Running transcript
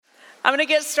I'm going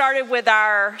to get started with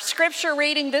our scripture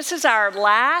reading. This is our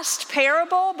last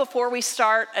parable before we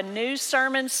start a new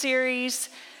sermon series,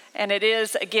 and it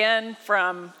is again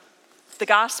from the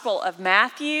Gospel of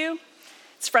Matthew.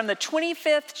 It's from the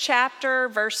 25th chapter,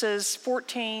 verses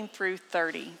 14 through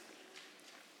 30.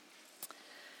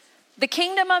 The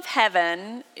kingdom of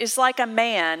heaven is like a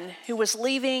man who was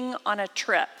leaving on a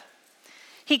trip.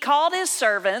 He called his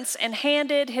servants and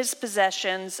handed his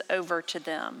possessions over to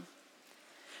them.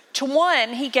 To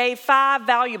one he gave 5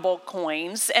 valuable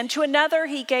coins, and to another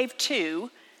he gave 2,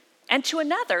 and to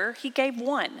another he gave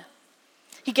 1.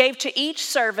 He gave to each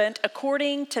servant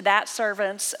according to that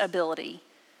servant's ability.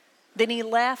 Then he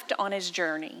left on his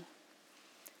journey.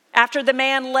 After the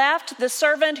man left, the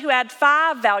servant who had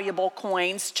 5 valuable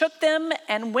coins took them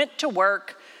and went to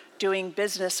work doing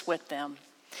business with them.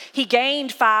 He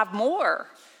gained 5 more.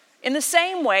 In the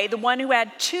same way, the one who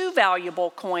had 2 valuable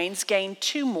coins gained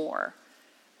 2 more.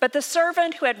 But the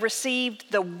servant who had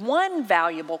received the 1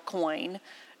 valuable coin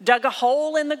dug a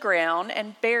hole in the ground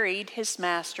and buried his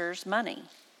master's money.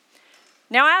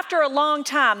 Now, after a long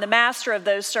time, the master of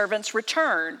those servants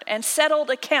returned and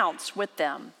settled accounts with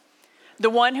them.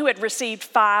 The one who had received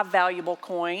 5 valuable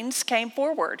coins came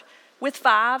forward with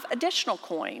 5 additional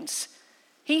coins.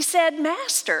 He said,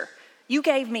 "Master, you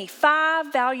gave me 5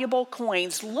 valuable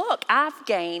coins. Look, I've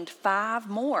gained 5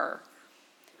 more."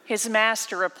 His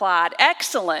master replied,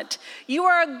 "Excellent. You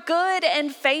are a good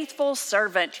and faithful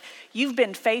servant. You've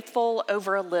been faithful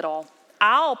over a little.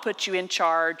 I'll put you in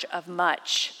charge of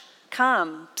much.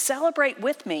 Come, celebrate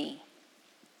with me."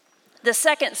 The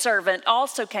second servant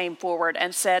also came forward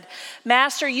and said,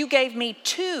 "Master, you gave me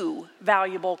 2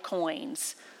 valuable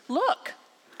coins. Look,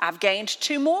 I've gained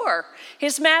 2 more."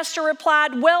 His master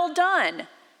replied, "Well done.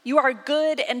 You are a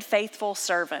good and faithful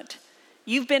servant.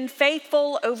 You've been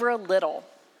faithful over a little.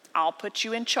 I'll put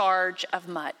you in charge of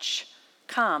much.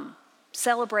 Come,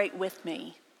 celebrate with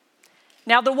me."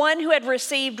 Now the one who had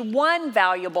received 1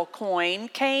 valuable coin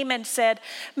came and said,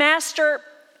 "Master,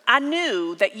 I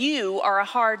knew that you are a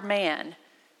hard man.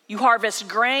 You harvest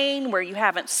grain where you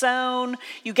haven't sown.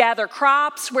 You gather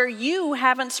crops where you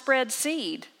haven't spread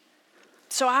seed.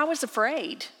 So I was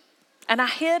afraid, and I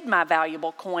hid my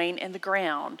valuable coin in the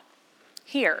ground.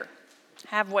 Here,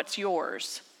 have what's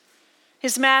yours."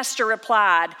 His master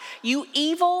replied, "You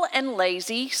evil and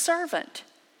lazy servant.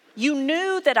 You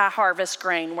knew that I harvest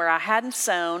grain where I hadn't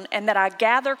sown and that I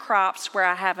gather crops where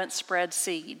I haven't spread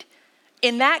seed.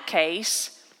 In that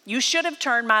case, you should have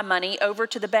turned my money over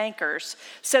to the bankers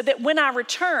so that when I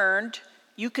returned,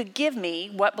 you could give me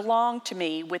what belonged to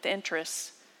me with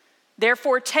interest.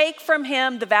 Therefore, take from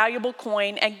him the valuable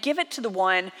coin and give it to the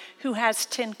one who has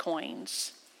 10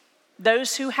 coins.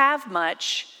 Those who have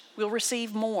much will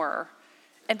receive more,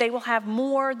 and they will have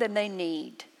more than they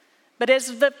need. But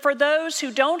for those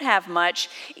who don't have much,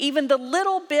 even the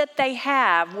little bit they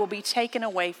have will be taken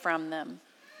away from them.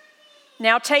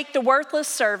 Now take the worthless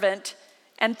servant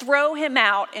and throw him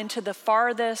out into the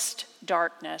farthest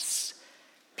darkness.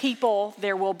 People,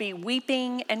 there will be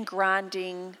weeping and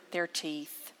grinding their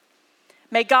teeth."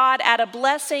 May God add a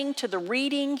blessing to the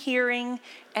reading, hearing,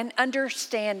 and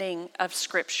understanding of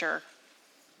Scripture.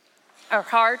 Our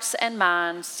hearts and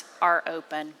minds are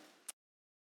open.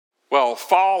 Well,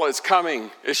 fall is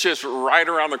coming. It's just right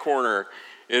around the corner,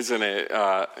 isn't it?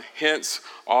 Hence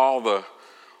all the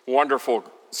wonderful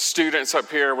students up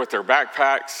here with their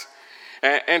backpacks.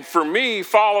 And for me,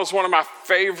 fall is one of my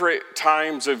favorite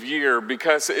times of year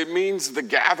because it means the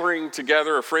gathering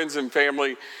together of friends and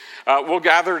family. We'll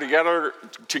gather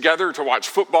together to watch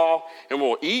football, and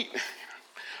we'll eat.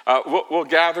 We'll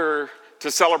gather to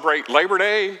celebrate Labor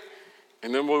Day,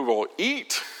 and then we will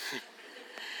eat.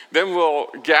 Then we'll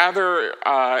gather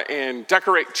and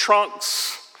decorate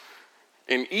trunks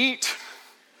and eat.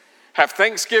 Have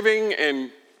Thanksgiving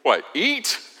and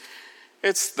eat?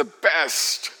 It's the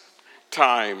best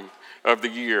time of the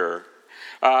year.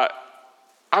 I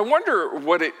wonder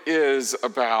what it is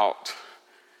about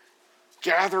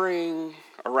gathering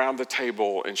around the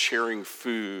table and sharing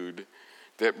food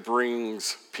that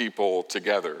brings people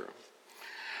together.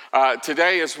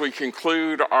 Today, as we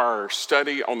conclude our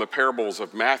study on the parables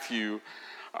of Matthew,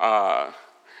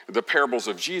 the parables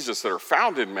of Jesus that are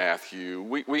found in Matthew,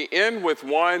 we end with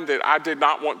one that I did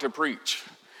not want to preach.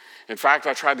 In fact,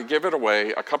 I tried to give it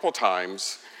away a couple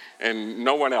times, and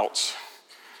no one else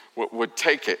would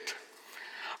take it.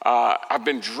 I've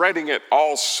been dreading it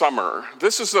all summer.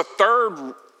 This is the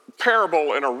 3rd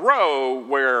parable in a row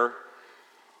where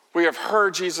we have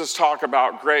heard Jesus talk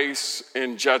about grace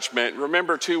and judgment.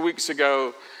 Remember 2 weeks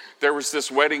ago, there was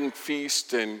this wedding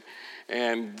feast and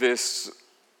this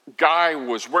guy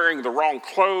was wearing the wrong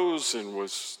clothes and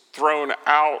was thrown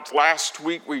out. Last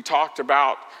week we talked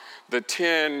about the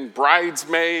 10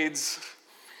 bridesmaids.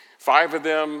 5 of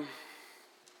them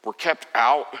were kept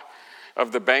out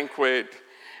of the banquet.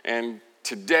 And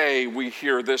today we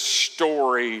hear this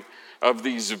story of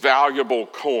these valuable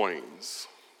coins.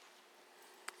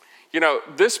 You know,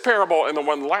 this parable and the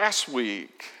one last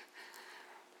week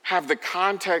have the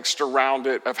context around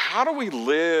it of how do we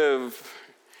live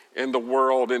in the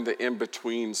world in the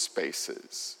in-between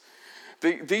spaces.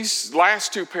 These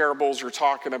last 2 parables are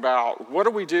talking about what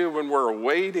do we do when we're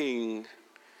awaiting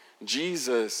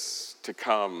Jesus to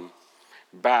come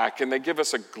back, and they give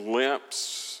us a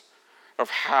glimpse of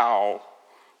how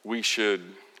we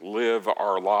should live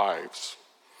our lives.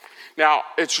 Now,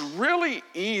 it's really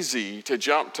easy to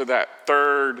jump to that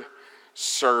third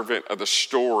servant of the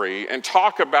story and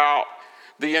talk about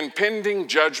the impending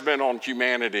judgment on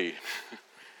humanity.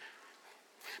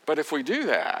 But if we do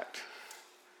that,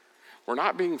 we're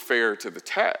not being fair to the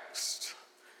text,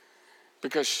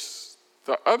 because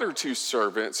the other 2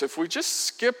 servants, if we just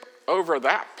skip over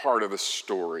that part of the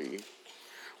story,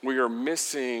 we are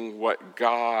missing what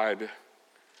God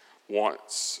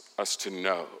wants us to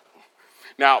know.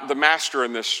 Now, the master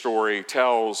in this story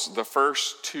tells the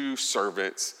first 2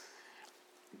 servants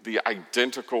the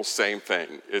identical same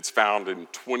thing. It's found in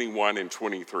 21 and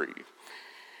 23.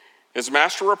 His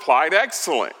master replied,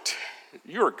 "Excellent.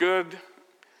 You are good.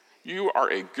 You are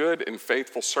a good and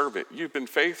faithful servant. You've been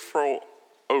faithful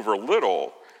over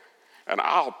little, and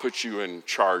I'll put you in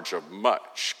charge of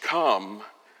much. Come,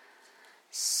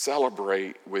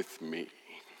 celebrate with me."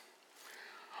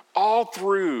 All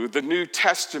through the New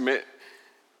Testament,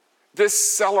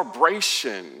 this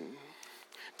celebration,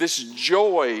 this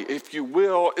joy, if you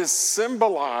will, is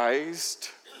symbolized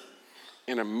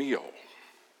in a meal.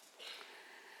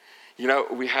 You know,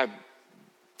 we had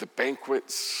the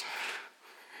banquets,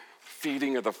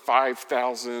 feeding of the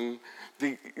 5,000.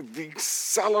 The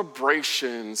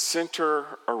celebrations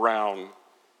center around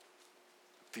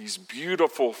these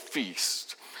beautiful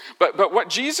feasts. But what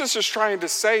Jesus is trying to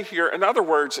say here, in other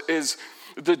words, is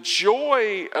the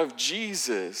joy of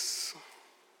Jesus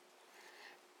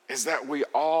is that we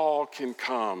all can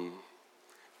come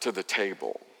to the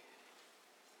table.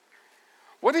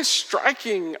 What is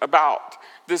striking about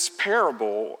this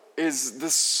parable is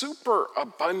the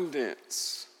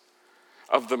superabundance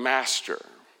of the master.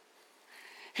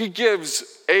 He gives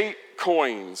 8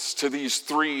 coins to these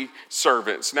 3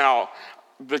 servants. Now,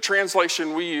 the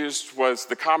translation we used was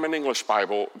the Common English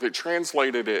Bible that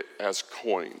translated it as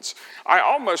coins. I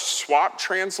almost swapped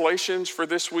translations for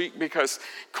this week because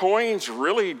coins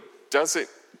really doesn't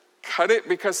cut it,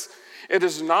 because it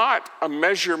is not a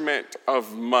measurement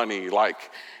of money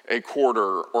like a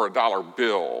quarter or a dollar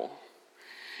bill.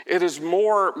 It is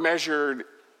more measured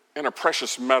in a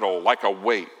precious metal like a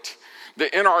weight.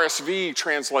 The NRSV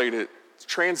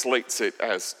translates it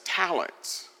as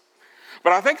talents.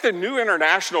 But I think the New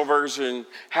International Version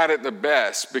had it the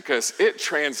best because it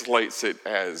translates it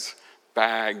as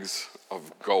bags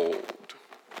of gold.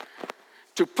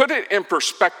 To put it in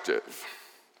perspective,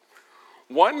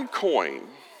 1 coin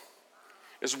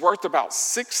is worth about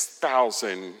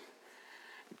 6,000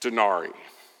 denarii.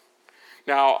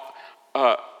 Now,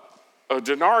 a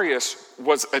denarius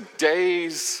was a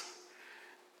day's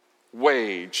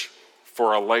wage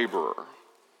for a laborer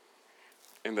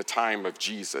in the time of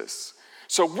Jesus.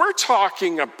 So we're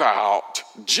talking about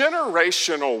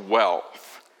generational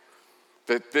wealth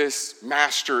that this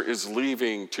master is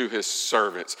leaving to his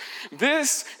servants.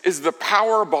 This is the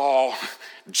Powerball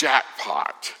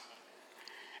jackpot.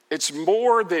 It's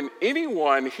more than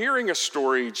anyone hearing a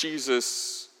story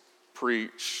Jesus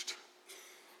preached,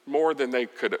 more than they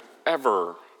could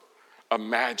ever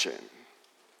imagine.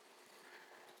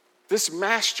 This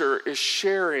master is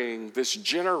sharing this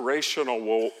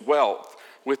generational wealth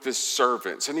with his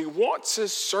servants, and he wants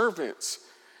his servants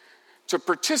to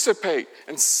participate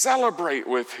and celebrate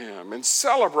with him and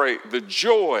celebrate the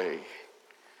joy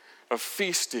of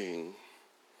feasting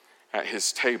at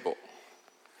his table.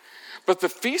 But the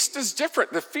feast is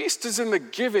different. The feast is in the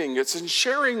giving. It's in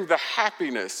sharing the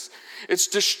happiness. It's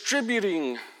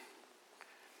distributing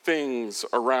things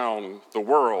around the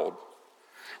world.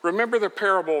 Remember the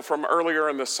parable from earlier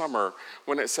in the summer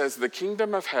when it says the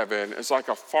kingdom of heaven is like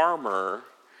a farmer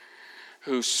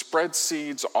who spreads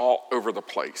seeds all over the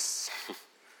place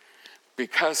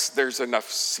because there's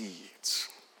enough seeds.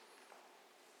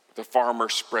 The farmer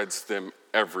spreads them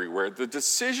everywhere. The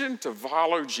decision to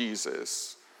follow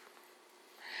Jesus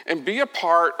and be a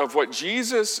part of what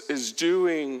Jesus is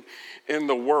doing in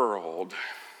the world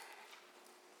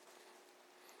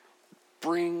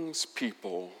brings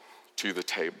people to the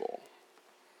table.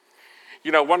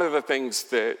 You know, one of the things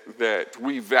that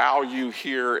we value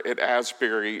here at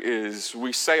Asbury is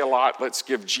we say a lot, let's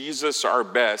give Jesus our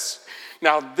best.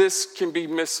 Now, this can be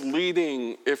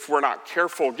misleading if we're not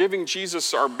careful. Giving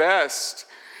Jesus our best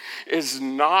is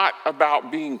not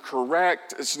about being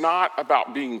correct. It's not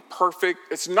about being perfect.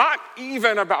 It's not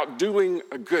even about doing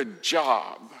a good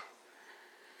job.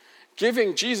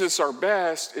 Giving Jesus our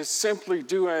best is simply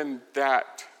doing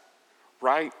that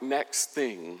right next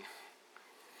thing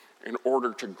in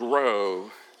order to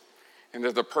grow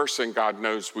into the person God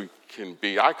knows we can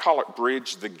be. I call it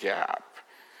bridge the gap,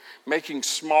 making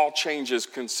small changes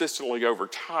consistently over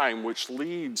time, which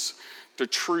leads to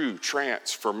true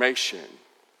transformation.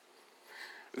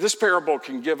 This parable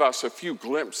can give us a few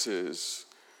glimpses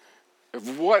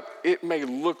of what it may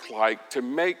look like to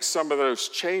make some of those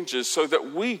changes so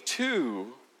that we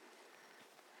too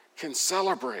can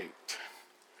celebrate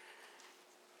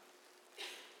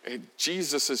at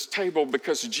Jesus' table,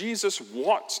 because Jesus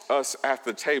wants us at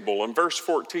the table. In verse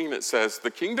 14 it says, "The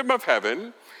kingdom of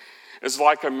heaven is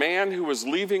like a man who was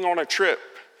leaving on a trip.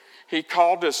 He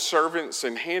called his servants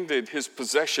and handed his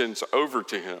possessions over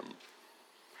to him."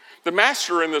 The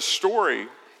master in the story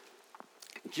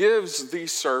gives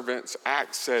these servants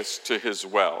access to his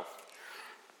wealth.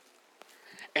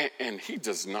 And he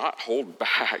does not hold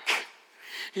back.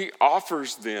 He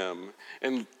offers them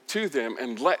and to them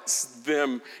and lets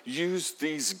them use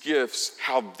these gifts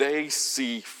how they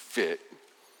see fit.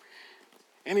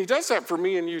 And he does that for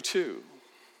me and you too.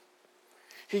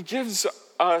 He gives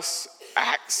us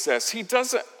access. He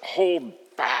doesn't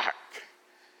hold back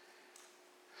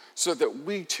so that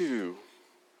we too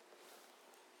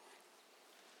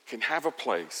can have a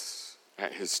place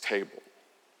at his table.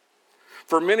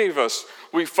 For many of us,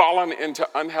 we've fallen into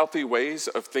unhealthy ways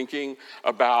of thinking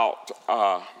about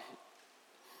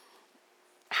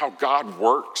how God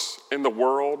works in the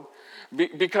world,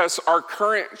 because our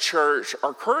current church,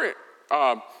 our current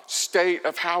state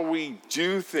of how we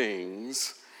do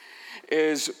things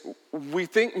is we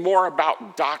think more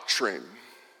about doctrine,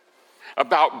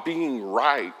 about being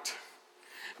right,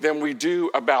 than we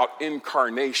do about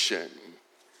incarnation,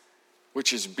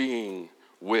 which is being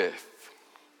with.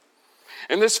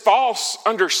 And this false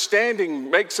understanding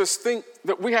makes us think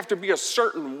that we have to be a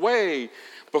certain way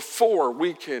before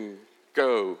we can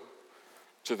go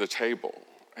to the table.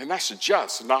 And that's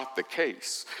just not the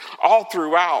case. All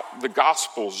throughout the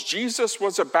Gospels, Jesus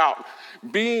was about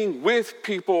being with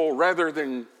people rather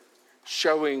than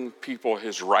showing people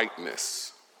his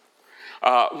rightness.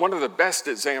 One of the best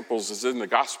examples is in the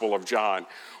Gospel of John,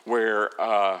 where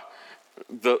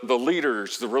the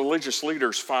leaders, the religious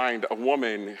leaders, find a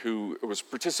woman who was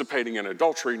participating in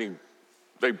adultery, and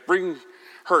they bring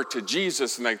her to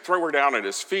Jesus and they throw her down at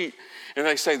his feet, and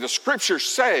they say, the scriptures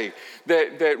say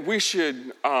that we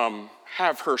should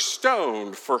have her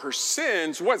stoned for her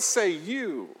sins. What say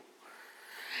you?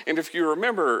 And if you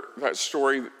remember that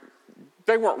story,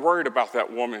 they weren't worried about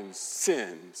that woman's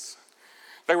sins.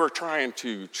 They were trying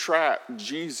to trap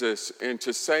Jesus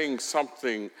into saying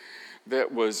something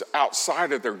that was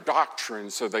outside of their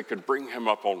doctrine so they could bring him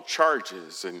up on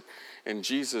charges. And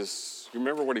Jesus, you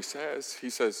remember what he says? He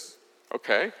says,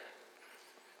 okay,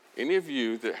 any of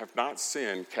you that have not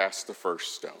sinned, cast the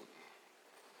first stone.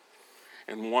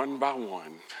 And one by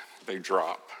one, they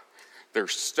drop their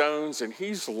stones, and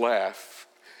he's left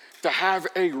to have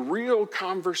a real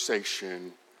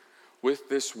conversation with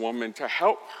this woman to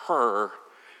help her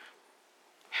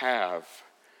have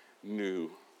new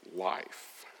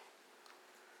life.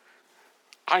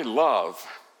 I love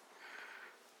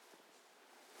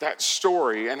that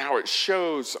story and how it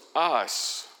shows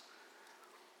us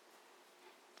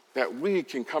that we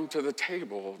can come to the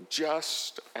table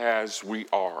just as we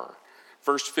are.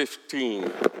 Verse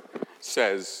 15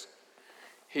 says,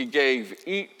 he gave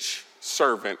each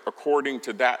servant according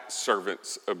to that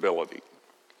servant's ability.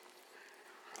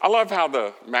 I love how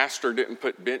the master didn't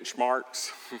put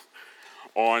benchmarks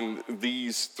on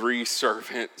these three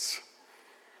servants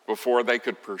before they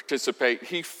could participate.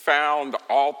 He found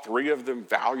all three of them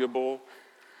valuable,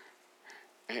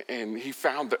 and he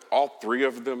found that all three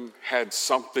of them had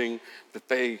something that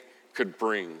they could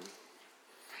bring.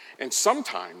 And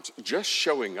sometimes just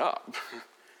showing up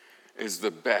is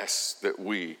the best that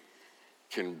we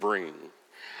can bring.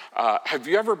 Have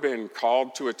you ever been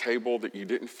called to a table that you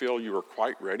didn't feel you were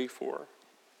quite ready for?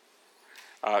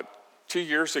 2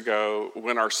 years ago,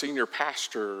 when our senior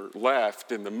pastor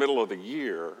left in the middle of the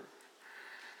year,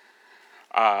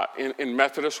 in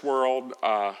Methodist world,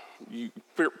 you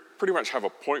pretty much have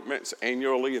appointments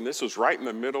annually, and this was right in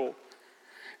the middle.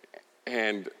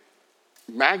 And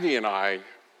Maggie and I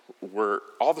were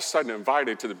all of a sudden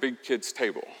invited to the big kids'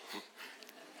 table.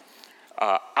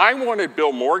 I wanted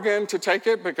Bill Morgan to take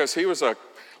it because he was a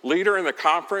leader in the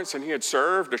conference and he had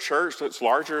served a church that's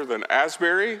larger than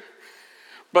Asbury.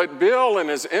 But Bill, in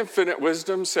his infinite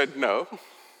wisdom, said no.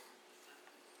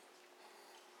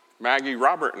 Maggie,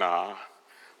 Robert, and I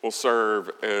will serve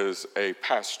as a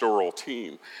pastoral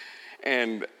team.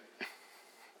 And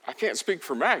I can't speak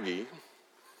for Maggie,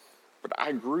 but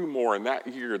I grew more in that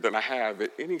year than I have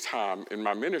at any time in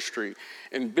my ministry.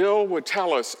 And Bill would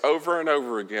tell us over and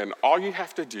over again, all you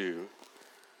have to do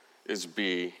is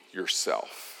be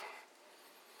yourself.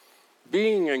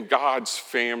 Being in God's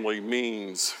family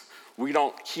means we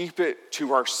don't keep it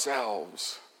to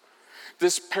ourselves.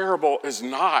 This parable is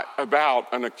not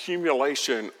about an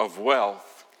accumulation of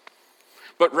wealth,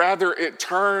 but rather it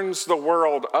turns the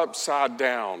world upside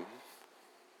down.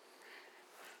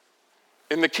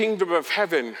 In the kingdom of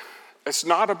heaven, it's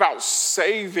not about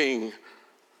saving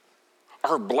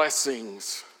our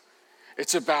blessings.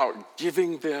 It's about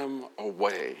giving them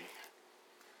away.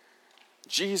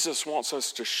 Jesus wants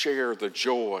us to share the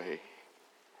joy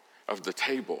of the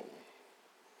table.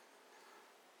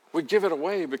 We give it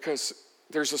away because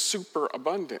there's a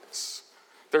superabundance.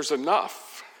 There's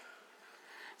enough.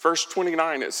 Verse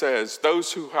 29, it says,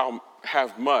 those who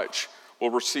have much will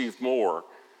receive more,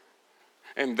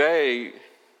 and they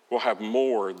will have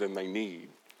more than they need.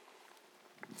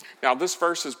 Now, this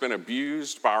verse has been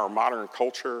abused by our modern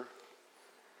culture,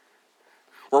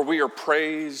 where we are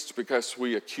praised because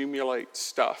we accumulate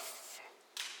stuff.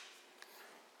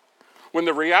 When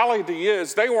the reality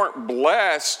is they weren't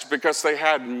blessed because they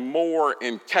had more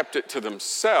and kept it to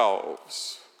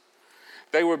themselves.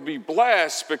 They would be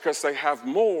blessed because they have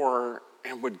more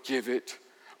and would give it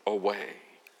away.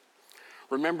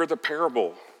 Remember the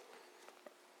parable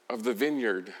of the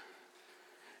vineyard,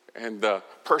 and the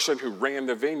person who ran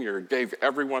the vineyard gave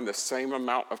everyone the same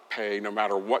amount of pay no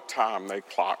matter what time they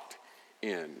clocked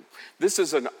in. This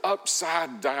is an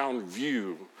upside down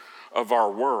view of our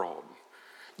world.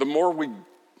 The more we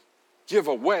give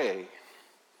away,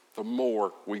 the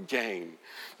more we gain.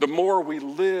 The more we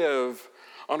live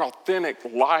an authentic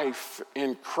life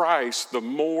in Christ, the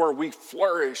more we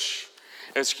flourish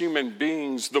as human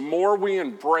beings. The more we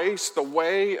embrace the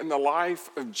way and the life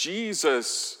of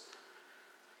Jesus,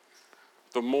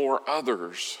 the more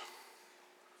others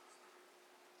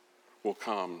will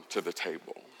come to the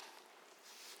table.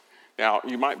 Now,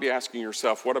 you might be asking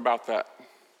yourself, what about that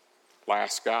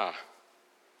last guy?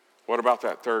 What about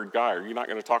that third guy? Are you not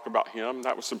going to talk about him?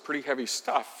 That was some pretty heavy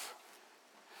stuff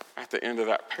at the end of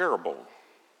that parable.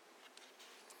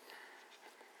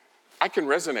 I can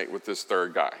resonate with this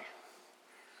third guy.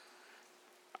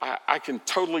 I can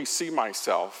totally see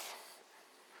myself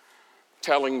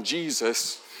telling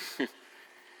Jesus,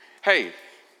 hey,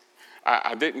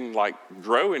 I didn't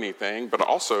grow anything, but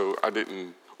also I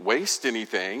didn't waste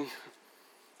anything.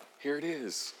 Here it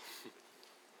is.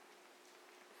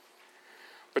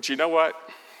 But you know what?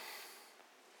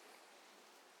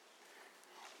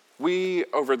 We,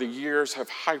 over the years, have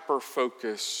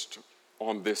hyper-focused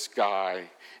on this guy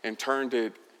and turned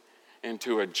it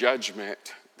into a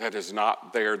judgment that is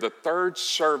not there. The third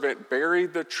servant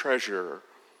buried the treasure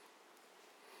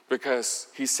because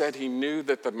he said he knew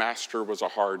that the master was a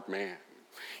hard man.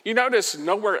 You notice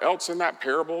nowhere else in that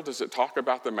parable does it talk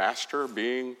about the master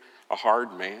being a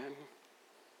hard man.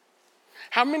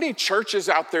 How many churches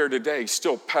out there today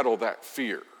still peddle that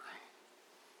fear?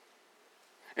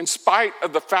 In spite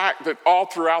of the fact that all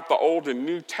throughout the Old and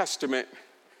New Testament,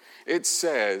 it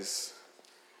says,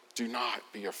 do not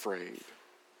be afraid.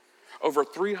 Over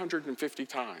 350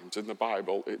 times in the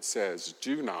Bible, it says,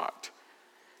 do not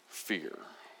fear.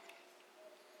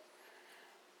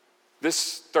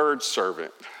 This third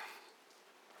servant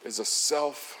is a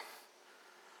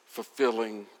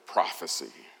self-fulfilling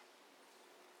prophecy.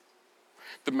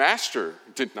 The master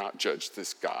did not judge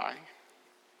this guy.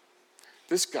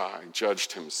 This guy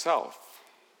judged himself.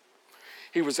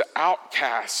 He was an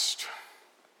outcast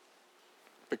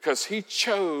because he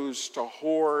chose to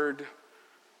hoard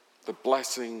the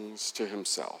blessings to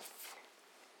himself.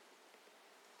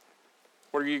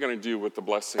 What are you going to do with the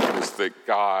blessings that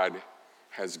God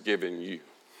has given you?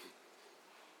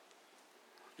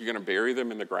 You're going to bury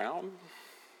them in the ground?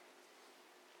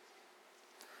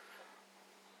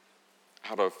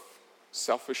 Out of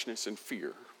selfishness and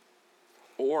fear?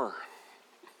 Or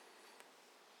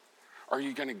are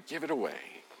you going to give it away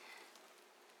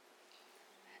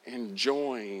and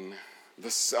join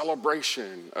the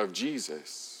celebration of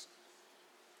Jesus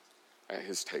at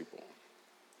his table?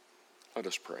 Let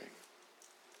us pray.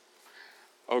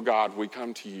 Oh God, we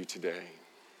come to you today,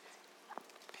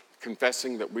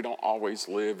 confessing that we don't always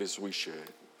live as we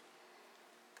should.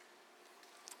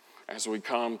 As we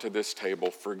come to this table,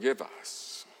 forgive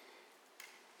us.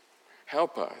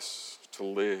 Help us to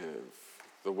live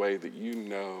the way that you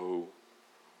know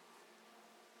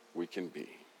we can be.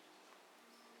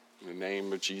 In the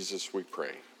name of Jesus we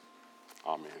pray.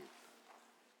 Amen.